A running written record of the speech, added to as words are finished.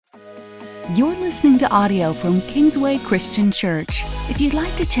You're listening to audio from Kingsway Christian Church. If you'd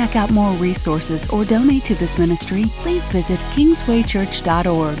like to check out more resources or donate to this ministry, please visit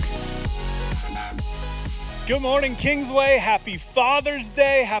kingswaychurch.org. Good morning, Kingsway. Happy Father's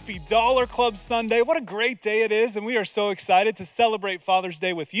Day. Happy Dollar Club Sunday. What a great day it is, and we are so excited to celebrate Father's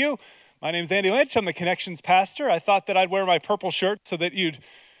Day with you. My name's Andy Lynch. I'm the Connections Pastor. I thought that I'd wear my purple shirt so that you'd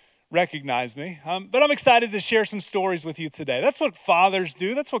recognize me. But I'm excited to share some stories with you today. That's what fathers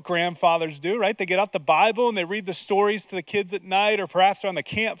do. That's what grandfathers do, right? They get out the Bible and they read the stories to the kids at night, or perhaps around the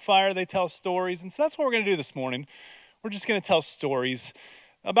campfire they tell stories. And so that's what we're going to do this morning. We're just going to tell stories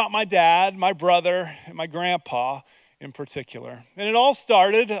about my dad, my brother, and my grandpa in particular. And it all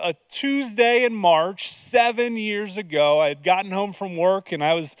started a Tuesday in March 7 years ago. I had gotten home from work and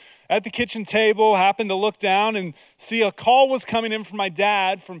I was at the kitchen table, happened to look down and see a call was coming in from my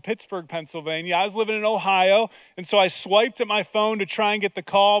dad from Pittsburgh, Pennsylvania. I was living in Ohio, and so I swiped at my phone to try and get the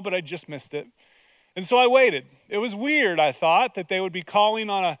call, but I just missed it. And so I waited. It was weird, I thought, that they would be calling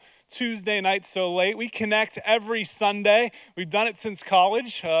on a Tuesday night so late. We connect every Sunday. We've done it since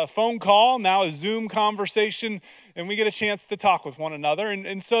college. A phone call, now a Zoom conversation, and we get a chance to talk with one another.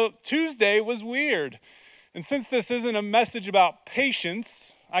 And so Tuesday was weird. And since this isn't a message about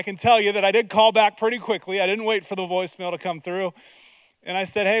patience, I can tell you that I did call back pretty quickly. I didn't wait for the voicemail to come through. And I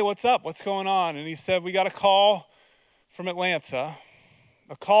said, hey, what's up? What's going on? And he said, we got a call from Atlanta,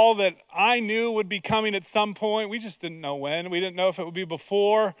 a call that I knew would be coming at some point. We just didn't know when. We didn't know if it would be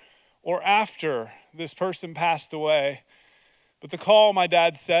before or after this person passed away. But the call, my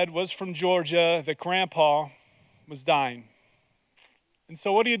dad said, was from Georgia, that Grandpa was dying. And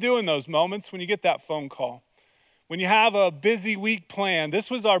so what do you do in those moments when you get that phone call? When you have a busy week planned?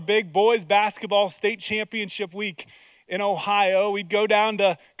 This was our big boys basketball state championship week in Ohio. We'd go down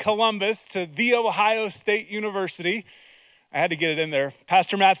to Columbus to The Ohio State University. I had to get it in there.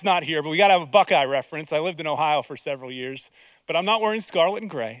 Pastor Matt's not here, but we got to have a Buckeye reference. I lived in Ohio for several years, but I'm not wearing scarlet and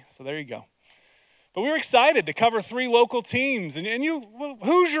gray, so there you go. But we were excited to cover 3 local teams. And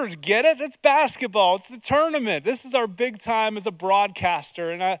Hoosiers get it. It's basketball. It's the tournament. This is our big time as a broadcaster.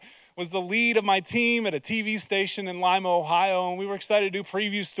 And I was the lead of my team at a TV station in Lima, Ohio. And we were excited to do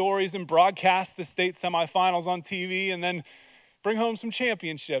preview stories and broadcast the state semifinals on TV and then bring home some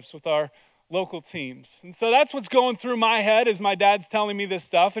championships with our local teams. And so that's what's going through my head as my dad's telling me this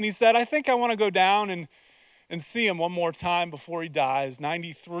stuff. And he said, I think I want to go down and see him one more time before he dies.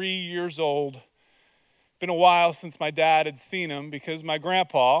 93 years old. Been a while since my dad had seen him because my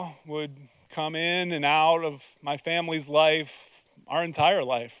grandpa would come in and out of my family's life, our entire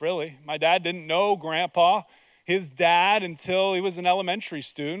life, really. My dad didn't know Grandpa, his dad, until he was an elementary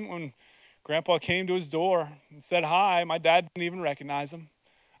student. When Grandpa came to his door and said hi, my dad didn't even recognize him.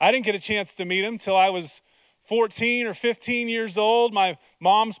 I didn't get a chance to meet him till I was 14 or 15 years old. My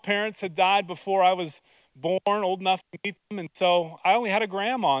mom's parents had died before I was born, old enough to meet them, and so I only had a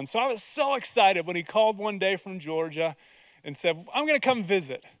grandma. And so I was so excited when he called one day from Georgia and said, I'm going to come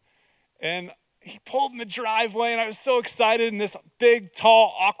visit. And he pulled in the driveway, and I was so excited, and this big,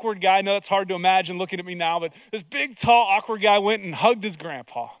 tall, awkward guy, I know it's hard to imagine looking at me now, but this big, tall, awkward guy went and hugged his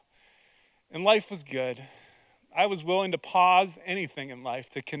grandpa. And life was good. I was willing to pause anything in life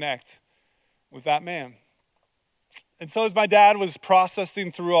to connect with that man. And so as my dad was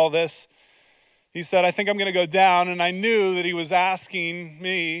processing through all this, he said, I think I'm going to go down. And I knew that he was asking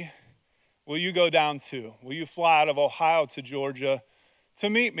me, will you go down too? Will you fly out of Ohio to Georgia to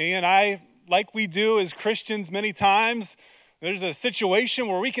meet me? And I, like we do as Christians many times, there's a situation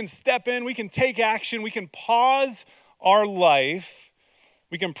where we can step in, we can take action, we can pause our life,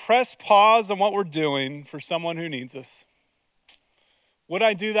 we can press pause on what we're doing for someone who needs us. Would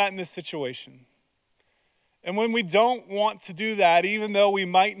I do that in this situation? And when we don't want to do that, even though we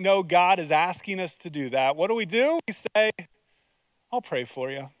might know God is asking us to do that, what do? We say, I'll pray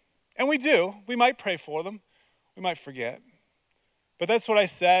for you. And we do. We might pray for them. We might forget. But that's what I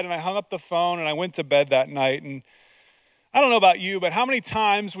said, and I hung up the phone, and I went to bed that night. And I don't know about you, but how many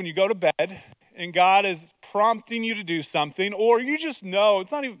times when you go to bed and God is prompting you to do something, or you just know,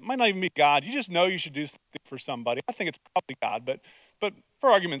 it might not even be God, you just know you should do something for somebody. I think it's probably God, but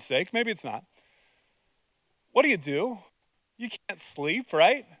for argument's sake, maybe it's not. What do? You can't sleep,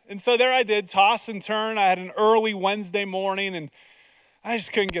 right? And so there I did, toss and turn. I had an early Wednesday morning, and I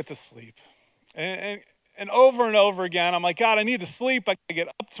just couldn't get to sleep. And over again, I'm like, God, I need to sleep. I can get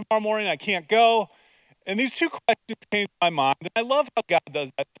up tomorrow morning. I can't go. And these 2 questions came to my mind. And I love how God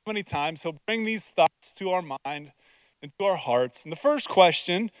does that so many times. He'll bring these thoughts to our mind and to our hearts. And the first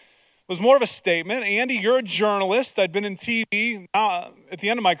question was more of a statement. Andy, you're a journalist. I'd been in TV at the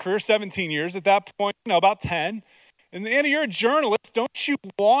end of my career, 17 years. At that point, about 10. And Andy, you're a journalist. Don't you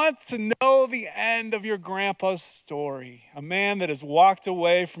want to know the end of your grandpa's story? A man that has walked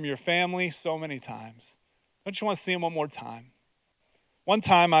away from your family so many times. Don't you want to see him one more time? One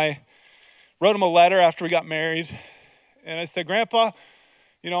time I wrote him a letter after we got married. And I said, Grandpa,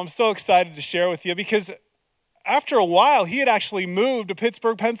 I'm so excited to share with you because after a while, he had actually moved to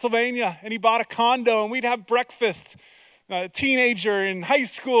Pittsburgh, Pennsylvania, and he bought a condo, and we'd have breakfast. A teenager in high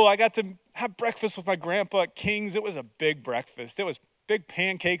school, I got to have breakfast with my grandpa at King's. It was a big breakfast. It was big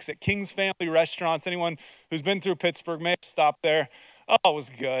pancakes at King's Family Restaurants. Anyone who's been through Pittsburgh may have stopped there. Oh, it was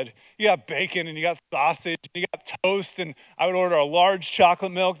good. You got bacon, and you got sausage, and you got toast, and I would order a large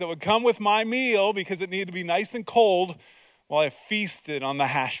chocolate milk that would come with my meal because it needed to be nice and cold while I feasted on the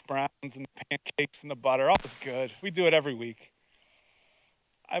hash browns and the pancakes and the butter. Oh, it was good. We do it every week.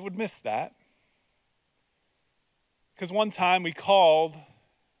 I would miss that. Because one time we called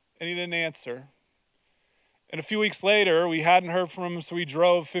and he didn't answer. And a few weeks later, we hadn't heard from him, so we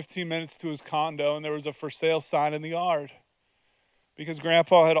drove 15 minutes to his condo and there was a for sale sign in the yard because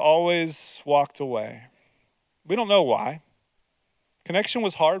Grandpa had always walked away. We don't know why. Connection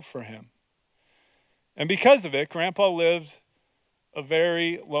was hard for him. And because of it, Grandpa lived a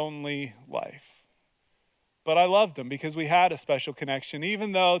very lonely life. But I loved him because we had a special connection,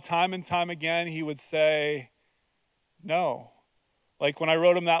 even though time and time again he would say, no. Like when I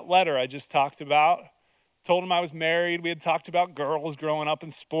wrote him that letter I just talked about, told him I was married. We had talked about girls growing up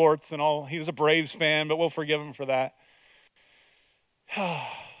in sports and all. He was a Braves fan, but we'll forgive him for that.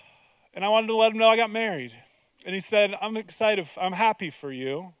 And I wanted to let him know I got married. And he said, I'm excited. I'm happy for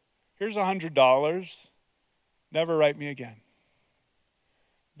you. Here's $100. Never write me again.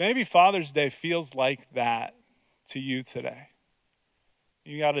 Maybe Father's Day feels like that to you today.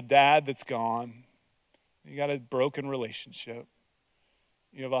 You got a dad that's gone. You got a broken relationship.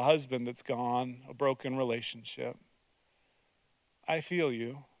 You have a husband that's gone, a broken relationship. I feel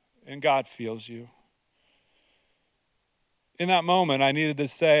you, and God feels you. In that moment, I needed to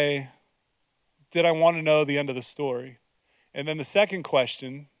say, did I want to know the end of the story? And then the second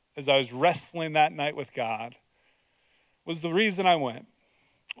question, as I was wrestling that night with God, was the reason I went.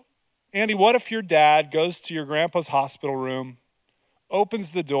 Andy, what if your dad goes to your grandpa's hospital room,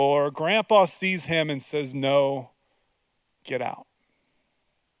 opens the door, Grandpa sees him and says, no, get out.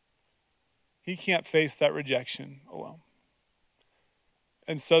 He can't face that rejection alone.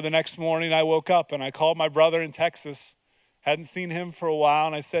 And so the next morning I woke up and I called my brother in Texas, hadn't seen him for a while,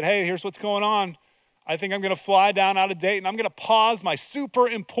 and I said, hey, here's what's going on. I think I'm going to fly down out of Dayton. I'm going to pause my super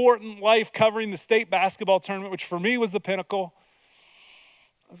important life covering the state basketball tournament, which for me was the pinnacle.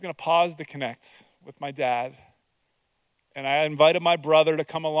 I was going to pause to connect with my dad. And I invited my brother to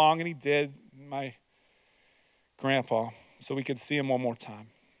come along, and he did, my grandpa, so we could see him one more time.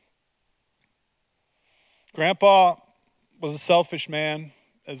 Grandpa was a selfish man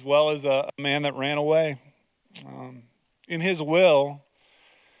as well as a man that ran away. In his will,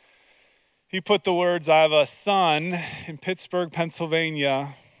 he put the words, I have a son in Pittsburgh,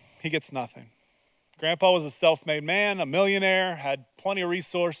 Pennsylvania. He gets nothing. Grandpa was a self-made man, a millionaire, had plenty of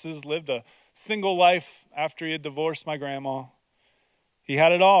resources, lived a single life after he had divorced my grandma. He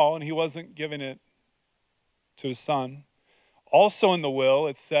had it all, and he wasn't giving it to his son. Also in the will,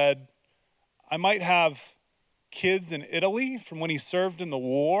 it said, I might have kids in Italy from when he served in the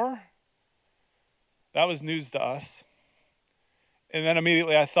war. That was news to us. And then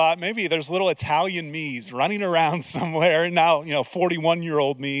immediately I thought, maybe there's little Italian me's running around somewhere, and now,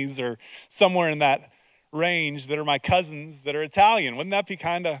 41-year-old me's or somewhere in that range that are my cousins that are Italian. Wouldn't that be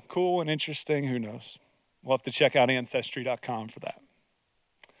kind of cool and interesting? Who knows? We'll have to check out Ancestry.com for that.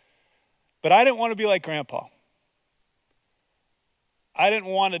 But I didn't want to be like Grandpa. I didn't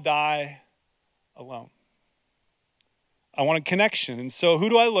want to die alone. I wanted connection. And so who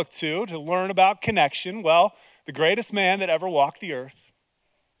do I look to learn about connection? Well, the greatest man that ever walked the earth,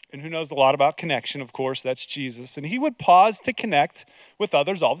 and who knows a lot about connection, of course, that's Jesus. And he would pause to connect with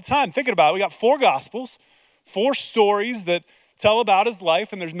others all the time. Thinking about it, we got 4 Gospels, 4 stories that tell about his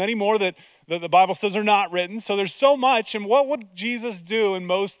life, and there's many more that the Bible says are not written. So there's so much. And what would Jesus do in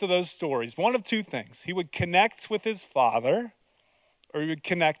most of those stories? One of 2 things. He would connect with his Father, or he would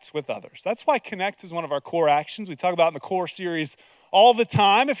connect with others. That's why Connect is one of our core actions. We talk about in the core series all the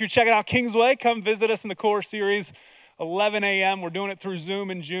time. If you're checking out Kingsway, come visit us in the core series, 11 a.m. We're doing it through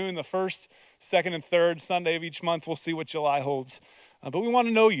Zoom in June, the first, second, and third Sunday of each month. We'll see what July holds. But we want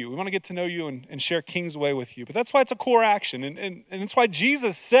to know you. We want to get to know you and share Kingsway with you. But that's why it's a core action. And it's why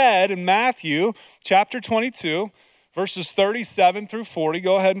Jesus said in Matthew chapter 22, verses 37 through 40,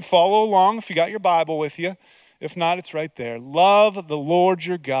 go ahead and follow along if you got your Bible with you. If not, it's right there. Love the Lord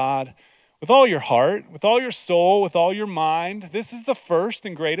your God with all your heart, with all your soul, with all your mind. This is the first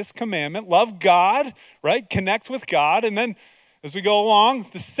and greatest commandment. Love God, right? Connect with God. And then as we go along,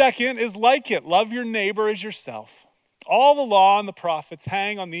 the second is like it. Love your neighbor as yourself. All the law and the prophets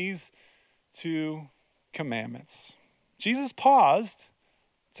hang on these two commandments. Jesus paused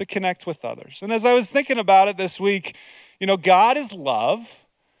to connect with others. And as I was thinking about it this week, God is love.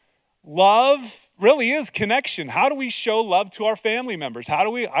 Love really is connection. How do we show love to our family members?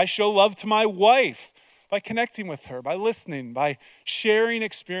 I show love to my wife? By connecting with her, by listening, by sharing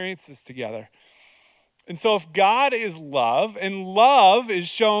experiences together. And so if God is love, and love is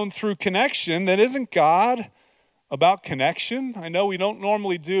shown through connection, then isn't God about connection? I know we don't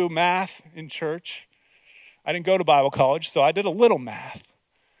normally do math in church. I didn't go to Bible college, so I did a little math.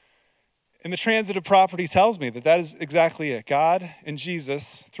 And the transitive property tells me that is exactly it. God and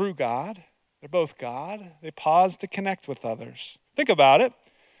Jesus, through God, they're both God. They pause to connect with others. Think about it.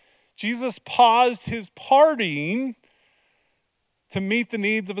 Jesus paused his partying to meet the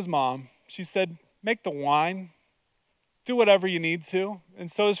needs of his mom. She said, make the wine, do whatever you need to. And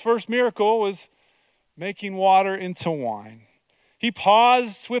so his first miracle was making water into wine. He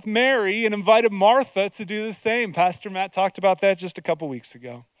paused with Mary and invited Martha to do the same. Pastor Matt talked about that just a couple weeks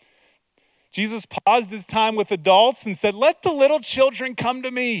ago. Jesus paused his time with adults and said, let the little children come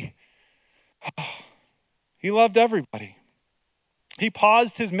to me. He loved everybody. He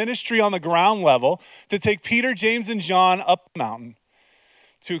paused his ministry on the ground level to take Peter, James, and John up the mountain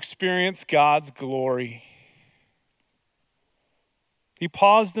to experience God's glory. He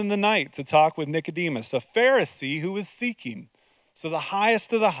paused in the night to talk with Nicodemus, a Pharisee who was seeking, so the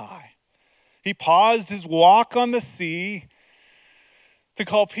highest of the high. He paused his walk on the sea to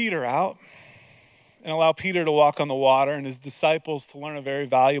call Peter out and allow Peter to walk on the water and his disciples to learn a very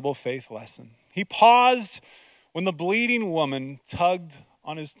valuable faith lesson. He paused when the bleeding woman tugged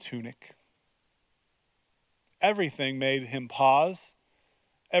on his tunic. Everything made him pause,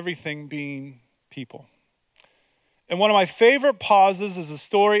 everything being people. And one of my favorite pauses is the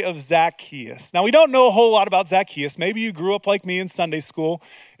story of Zacchaeus. Now, we don't know a whole lot about Zacchaeus. Maybe you grew up like me in Sunday school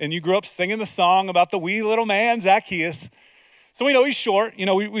and you grew up singing the song about the wee little man, Zacchaeus. So we know he's short.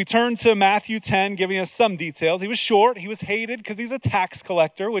 We turn to Matthew 10, giving us some details. He was short. He was hated because he's a tax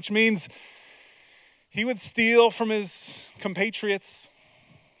collector, which means he would steal from his compatriots.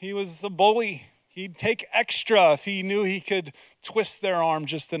 He was a bully. He'd take extra if he knew he could twist their arm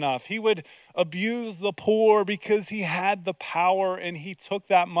just enough. He would abuse the poor because he had the power and he took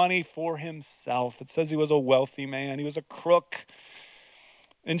that money for himself. It says he was a wealthy man. He was a crook.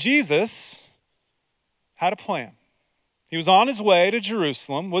 And Jesus had a plan. He was on his way to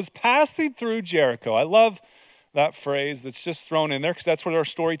Jerusalem, was passing through Jericho. I love that phrase that's just thrown in there because that's where our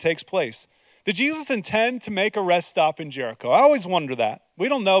story takes place. Did Jesus intend to make a rest stop in Jericho? I always wonder that. We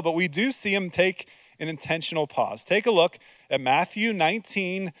don't know, but we do see him take an intentional pause. Take a look at Matthew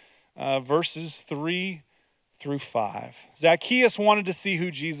 19, verses 3 through 5. Zacchaeus wanted to see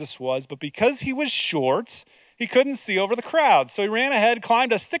who Jesus was, but because he was short, he couldn't see over the crowd. So he ran ahead,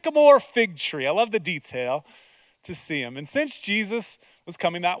 climbed a sycamore fig tree. I love the detail to see him. And since Jesus was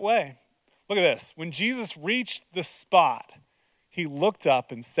coming that way, look at this. When Jesus reached the spot, he looked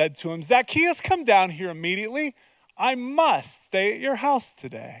up and said to him, Zacchaeus, come down here immediately. I must stay at your house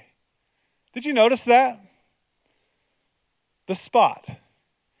today. Did you notice that? The spot.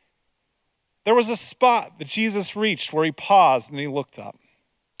 There was a spot that Jesus reached where he paused and he looked up.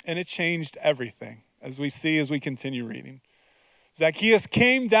 And it changed everything, as we see as we continue reading. Zacchaeus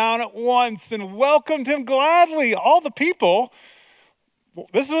came down at once and welcomed him gladly. All the people,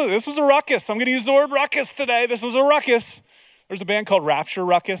 this was a ruckus. I'm going to use the word ruckus today. This was a ruckus. There's a band called Rapture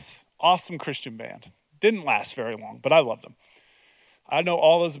Ruckus. Awesome Christian band. Didn't last very long, but I loved them. I know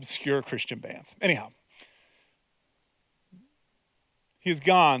all those obscure Christian bands. Anyhow, he has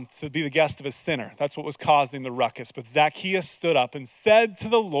gone to be the guest of a sinner. That's what was causing the ruckus. But Zacchaeus stood up and said to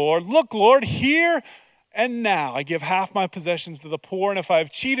the Lord, look, Lord, here and now I give half my possessions to the poor, and if I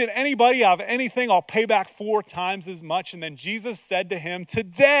have cheated anybody out of anything, I'll pay back 4 times as much. And then Jesus said to him,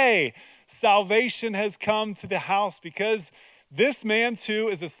 today salvation has come to the house, because this man too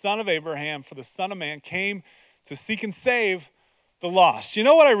is a son of Abraham, for the Son of Man came to seek and save the lost. You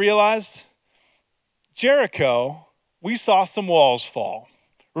know what I realized? Jericho, we saw some walls fall.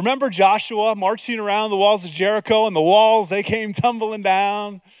 Remember Joshua marching around the walls of Jericho, and the walls, they came tumbling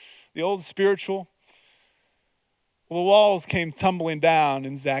down, the old spiritual. Well, the walls came tumbling down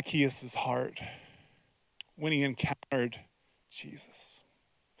in Zacchaeus' heart when he encountered Jesus.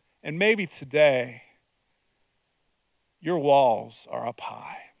 And maybe today, your walls are up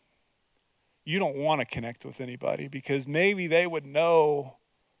high. You don't want to connect with anybody because maybe they would know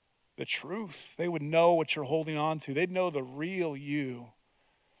the truth. They would know what you're holding on to. They'd know the real you.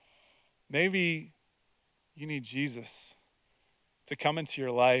 Maybe you need Jesus to come into your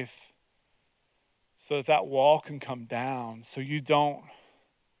life so that that wall can come down, so you don't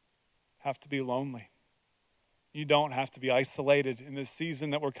have to be lonely. You don't have to be isolated in this season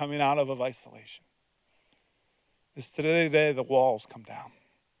that we're coming out of isolation. It's today the day the walls come down.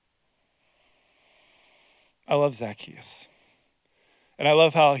 I love Zacchaeus. And I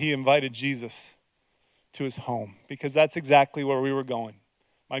love how he invited Jesus to his home, because that's exactly where we were going,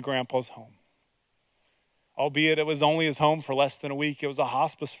 my grandpa's home. Albeit it was only his home for less than a week. It was a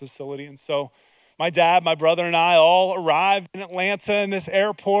hospice facility. And so my dad, my brother, and I all arrived in Atlanta in this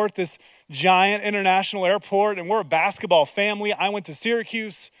airport, this giant international airport, and we're a basketball family. I went to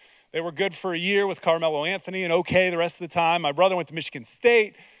Syracuse. They were good for a year with Carmelo Anthony and okay the rest of the time. My brother went to Michigan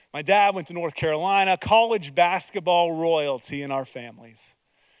State. My dad went to North Carolina. College basketball royalty in our families.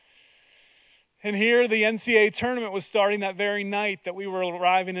 And here the NCAA tournament was starting that very night that we were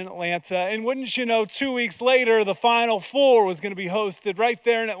arriving in Atlanta. And wouldn't you know, 2 weeks later, the Final Four was going to be hosted right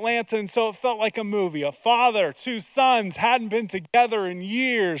there in Atlanta. And so it felt like a movie. A father, two sons hadn't been together in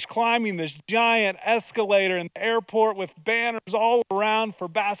years, climbing this giant escalator in the airport with banners all around for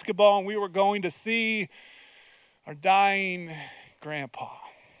basketball. And we were going to see our dying grandpa.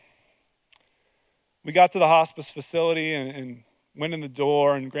 We got to the hospice facility and went in the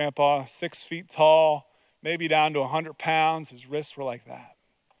door, and Grandpa, 6 feet tall, maybe down to 100 pounds, his wrists were like that.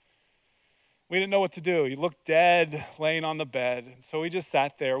 We didn't know what to do. He looked dead laying on the bed, and so we just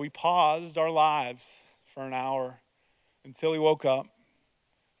sat there. We paused our lives for an hour until he woke up.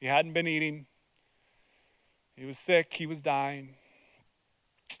 He hadn't been eating. He was sick. He was dying.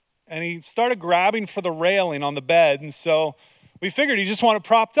 And he started grabbing for the railing on the bed, and so we figured he just wanted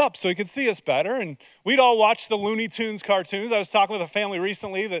propped up so he could see us better. And we'd all watch the Looney Tunes cartoons. I was talking with a family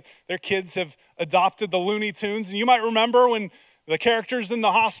recently that their kids have adopted the Looney Tunes. And you might remember when the character's in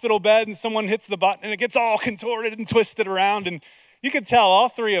the hospital bed and someone hits the button and it gets all contorted and twisted around. And you could tell all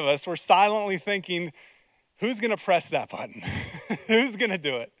three of us were silently thinking, who's going to press that button? Who's going to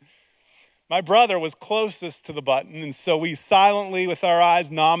do it? My brother was closest to the button, and so we silently, with our eyes,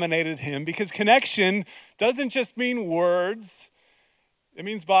 nominated him, because connection doesn't just mean words. It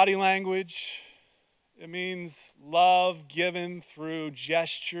means body language. It means love given through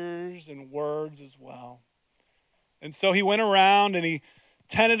gestures and words as well. And so he went around and he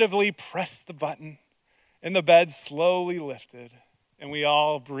tentatively pressed the button, and the bed slowly lifted, and we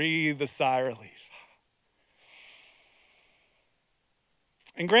all breathed a sigh of relief.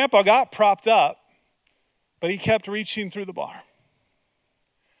 And Grandpa got propped up, but he kept reaching through the bar.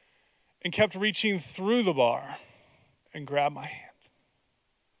 And kept reaching through the bar and grabbed my hand.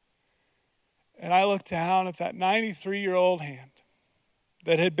 And I looked down at that 93-year-old hand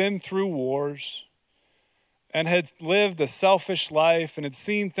that had been through wars and had lived a selfish life and had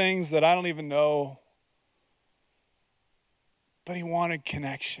seen things that I don't even know. But he wanted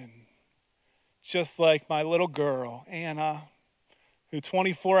connection. Just like my little girl, Anna, who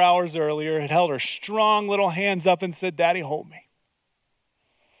 24 hours earlier had held her strong little hands up and said, "Daddy, hold me."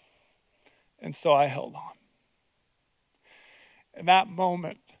 And so I held on. And that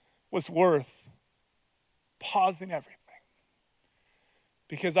moment was worth pausing everything,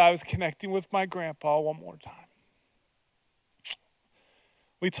 because I was connecting with my grandpa one more time.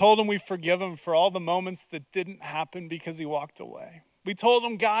 We told him we forgive him for all the moments that didn't happen because he walked away. We told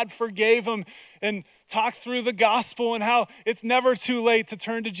him God forgave him and talked through the gospel and how it's never too late to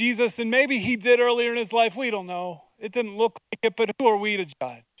turn to Jesus. And maybe he did earlier in his life. We don't know. It didn't look like it, but who are we to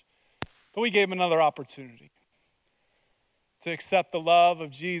judge? But we gave him another opportunity to accept the love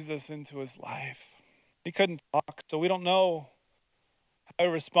of Jesus into his life. He couldn't talk, so we don't know how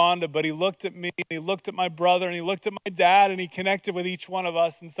he responded, but he looked at me, and he looked at my brother, and he looked at my dad, and he connected with each one of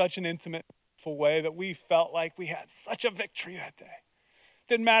us in such an intimate way that we felt like we had such a victory that day.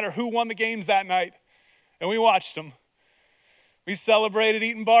 Didn't matter who won the games that night, and we watched them. We celebrated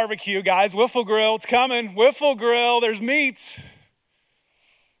eating barbecue, guys. Wiffle Grill, it's coming. Wiffle Grill, there's meat.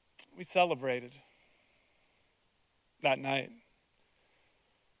 We celebrated that night.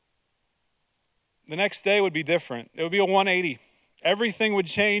 The next day would be different. It would be a 180. Everything would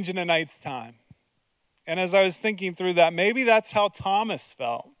change in a night's time. And as I was thinking through that, maybe that's how Thomas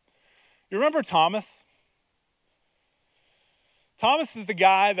felt. You remember Thomas? Thomas is the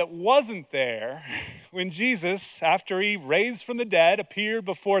guy that wasn't there when Jesus, after he raised from the dead, appeared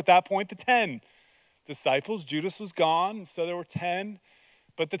before, at that point, the 10 disciples. Judas was gone, so there were 10.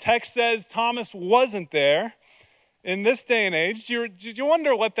 But the text says Thomas wasn't there. In this day and age, do you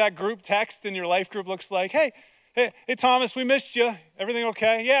wonder what that group text in your life group looks like? Hey, Hey, Thomas, we missed you. Everything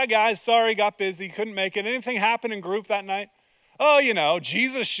okay? Yeah, guys, sorry, got busy, couldn't make it. Anything happen in group that night? Oh,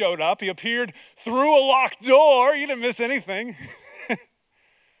 Jesus showed up. He appeared through a locked door. You didn't miss anything.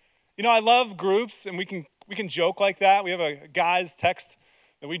 I love groups, and we can joke like that. We have a guys text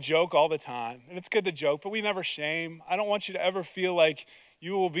that we joke all the time, and it's good to joke, but we never shame. I don't want you to ever feel like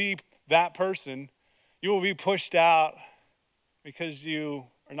you will be that person. You will be pushed out because you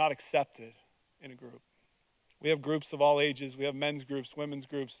are not accepted in a group. We have groups of all ages. We have men's groups, women's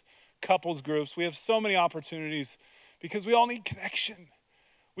groups, couples groups. We have so many opportunities because we all need connection.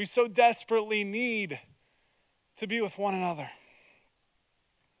 We so desperately need to be with one another.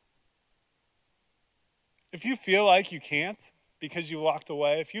 If you feel like you can't because you walked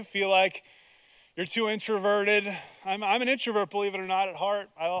away, if you feel like you're too introverted, I'm an introvert, believe it or not, at heart.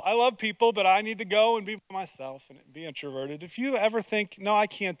 I love people, but I need to go and be myself and be introverted. If you ever think, no, I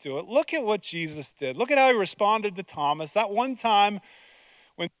can't do it, look at what Jesus did. Look at how he responded to Thomas. That one time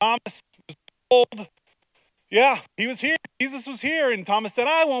when Thomas was told, yeah, he was here. Jesus was here. And Thomas said,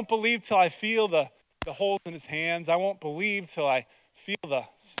 I won't believe till I feel the holes in his hands. I won't believe till I feel the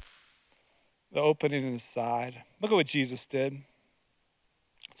opening in his side. Look at what Jesus did.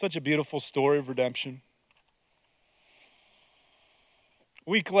 Such a beautiful story of redemption. A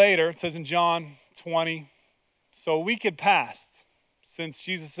week later, it says in John 20, so a week had passed since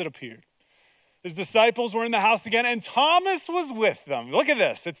Jesus had appeared. His disciples were in the house again, and Thomas was with them. Look at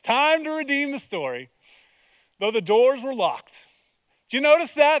this. It's time to redeem the story. Though the doors were locked. Do you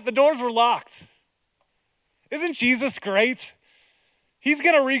notice that? The doors were locked. Isn't Jesus great? He's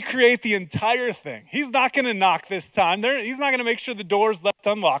going to recreate the entire thing. He's not going to knock this time. He's not going to make sure the door's left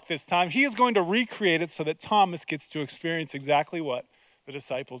unlocked this time. He is going to recreate it so that Thomas gets to experience exactly what the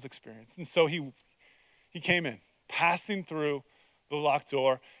disciples experienced. And so he came in, passing through the locked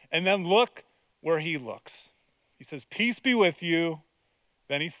door. And then look where he looks. He says, peace be with you.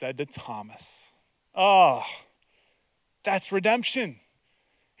 Then he said to Thomas, oh, that's redemption.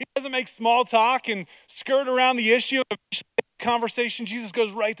 He doesn't make small talk and skirt around the issue of conversation. Jesus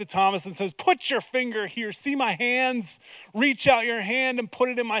goes right to Thomas and says, put your finger here. See my hands? Reach out your hand and put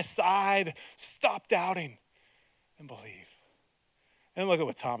it in my side. Stop doubting and believe. And look at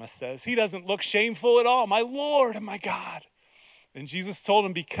what Thomas says. He doesn't look shameful at all. My Lord and my God. And Jesus told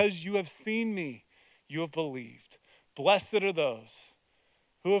him, because you have seen me, you have believed. Blessed are those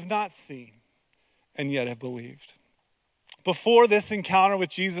who have not seen and yet have believed. Before this encounter with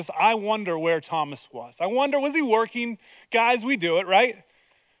Jesus, I wonder where Thomas was. I wonder, was he working? Guys, we do it, right?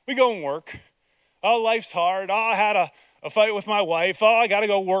 We go and work. Oh, life's hard. Oh, I had a fight with my wife. Oh, I got to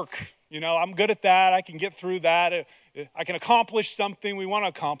go work. I'm good at that. I can get through that. I can accomplish something. We want to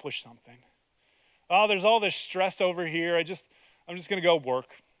accomplish something. Oh, there's all this stress over here. I'm just going to go work.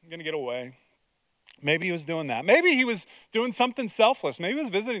 I'm going to get away. Maybe he was doing that. Maybe he was doing something selfless. Maybe he was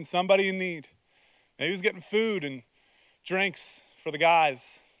visiting somebody in need. Maybe he was getting food and drinks for the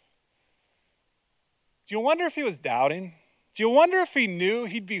guys. Do you wonder if he was doubting? Do you wonder if he knew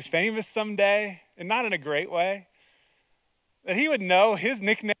he'd be famous someday, and not in a great way? That he would know his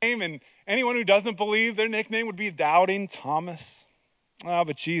nickname, and anyone who doesn't believe, their nickname would be Doubting Thomas. Oh,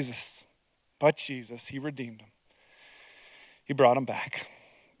 but Jesus, he redeemed him. He brought him back.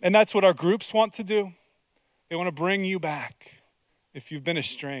 And that's what our groups want to do. They want to bring you back. If you've been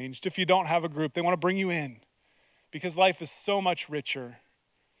estranged, if you don't have a group, they want to bring you in. Because life is so much richer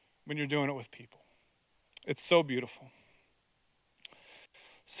when you're doing it with people. It's so beautiful.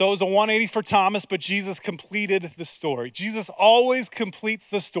 So it was a 180 for Thomas, but Jesus completed the story. Jesus always completes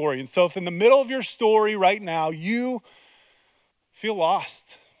the story. And so if in the middle of your story right now, you feel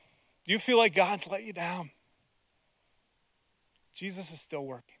lost, you feel like God's let you down, Jesus is still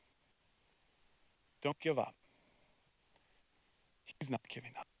working. Don't give up. He's not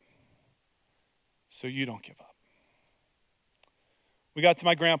giving up. So you don't give up. We got to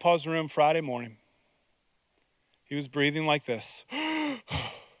my grandpa's room Friday morning. He was breathing like this.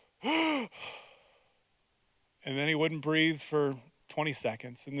 And then he wouldn't breathe for 20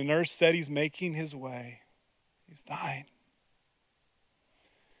 seconds. And the nurse said he's making his way. He's dying.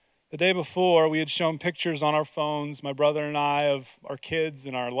 The day before, we had shown pictures on our phones, my brother and I, of our kids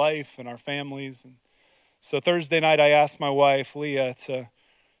and our life and our families. And so Thursday night, I asked my wife, Leah, to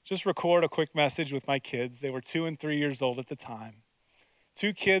just record a quick message with my kids. They were 2 and 3 years old at the time.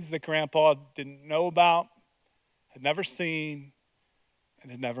 2 kids that Grandpa didn't know about, had never seen,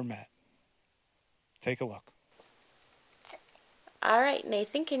 and had never met. Take a look. All right,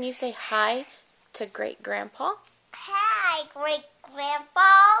 Nathan, can you say hi to Great Grandpa? Hi, Great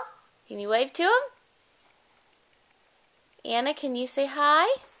Grandpa. Can you wave to him? Anna, can you say hi?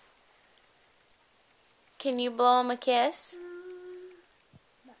 Can you blow him a kiss?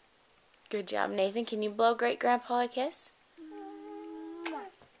 Good job, Nathan. Can you blow Great Grandpa a kiss?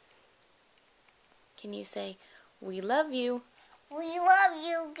 Can you say, we love you? We love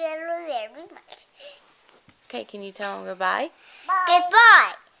you very much. Okay, can you tell him goodbye? Bye.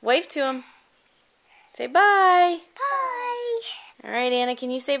 Goodbye. Wave to him. Say bye. Bye. All right, Anna,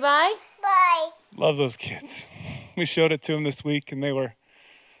 can you say bye? Bye. Love those kids. We showed it to them this week, and they were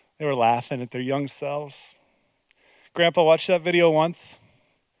laughing at their young selves. Grandpa watched that video once,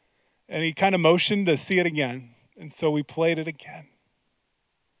 and he kind of motioned to see it again, and so we played it again.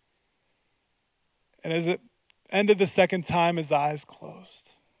 And as it ended the second time, his eyes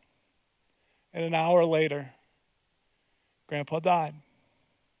closed. And an hour later, Grandpa died.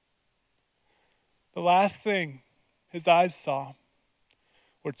 The last thing his eyes saw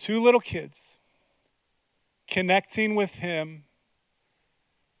were two little kids connecting with him,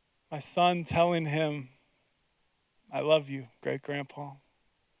 my son telling him, I love you, Great Grandpa.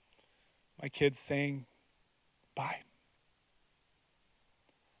 My kids saying, bye.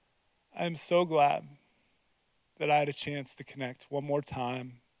 I am so glad that I had a chance to connect one more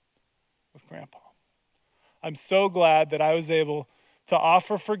time with Grandpa. I'm so glad that I was able to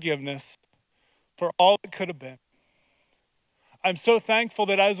offer forgiveness for all it could have been. I'm so thankful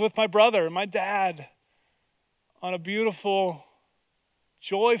that I was with my brother and my dad on a beautiful,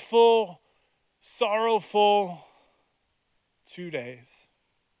 joyful, sorrowful 2 days.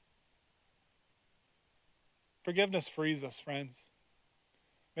 Forgiveness frees us, friends.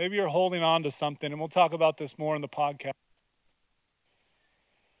 Maybe you're holding on to something, and we'll talk about this more in the podcast.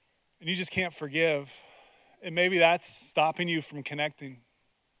 And you just can't forgive. And maybe that's stopping you from connecting.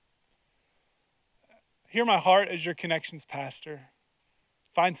 Hear my heart as your connections pastor.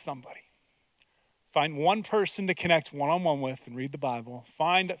 Find somebody. Find one person to connect one-on-one with and read the Bible.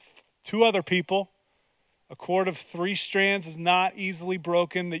 Find 2 other people. A cord of 3 strands is not easily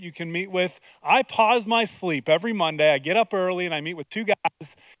broken that you can meet with. I pause my sleep every Monday. I get up early and I meet with 2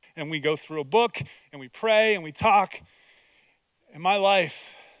 guys and we go through a book and we pray and we talk. And my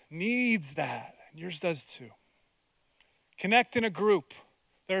life needs that. And yours does too. Connect in a group.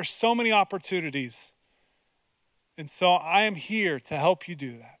 There are so many opportunities. And so I am here to help you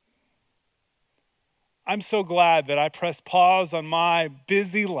do that. I'm so glad that I pressed pause on my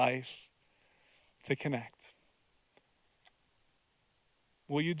busy life to connect.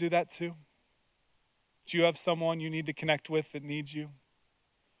 Will you do that too? Do you have someone you need to connect with that needs you?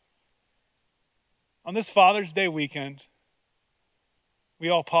 On this Father's Day weekend, we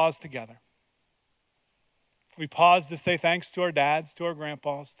all pause together. We pause to say thanks to our dads, to our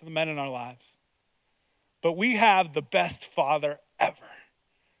grandpas, to the men in our lives. But we have the best father ever.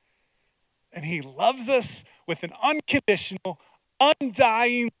 And he loves us with an unconditional,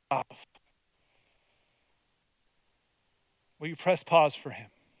 undying love. Will you press pause for him?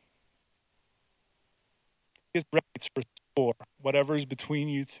 He is ready to restore whatever is between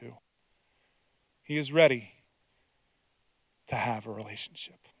you two. He is ready to have a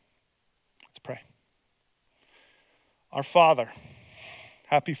relationship. Let's pray. Our Father,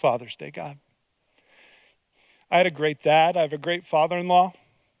 happy Father's Day, God. I had a great dad. I have a great father-in-law,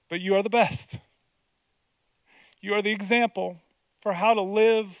 but you are the best. You are the example for how to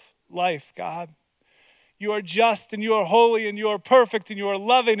live life, God. You are just and you are holy and you are perfect and you are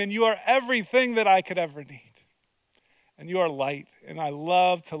loving and you are everything that I could ever need. And you are light, and I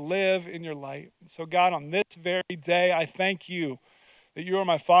love to live in your light. And so God, on this very day, I thank you that you are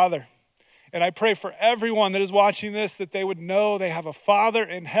my Father. And I pray for everyone that is watching this that they would know they have a Father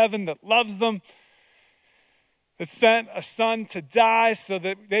in heaven that loves them, that sent a Son to die so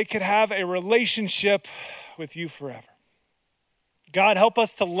that they could have a relationship with you forever. God, help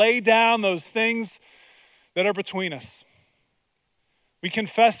us to lay down those things that are between us. We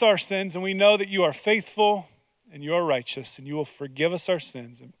confess our sins and we know that you are faithful and you are righteous and you will forgive us our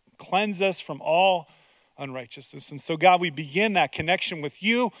sins and cleanse us from all unrighteousness. And so God, we begin that connection with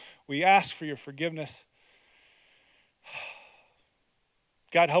you. We ask for your forgiveness.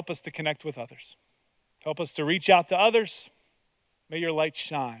 God, help us to connect with others. Help us to reach out to others. May your light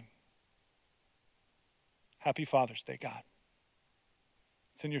shine. Happy Father's Day, God.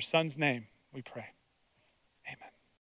 It's in your Son's name we pray. Amen.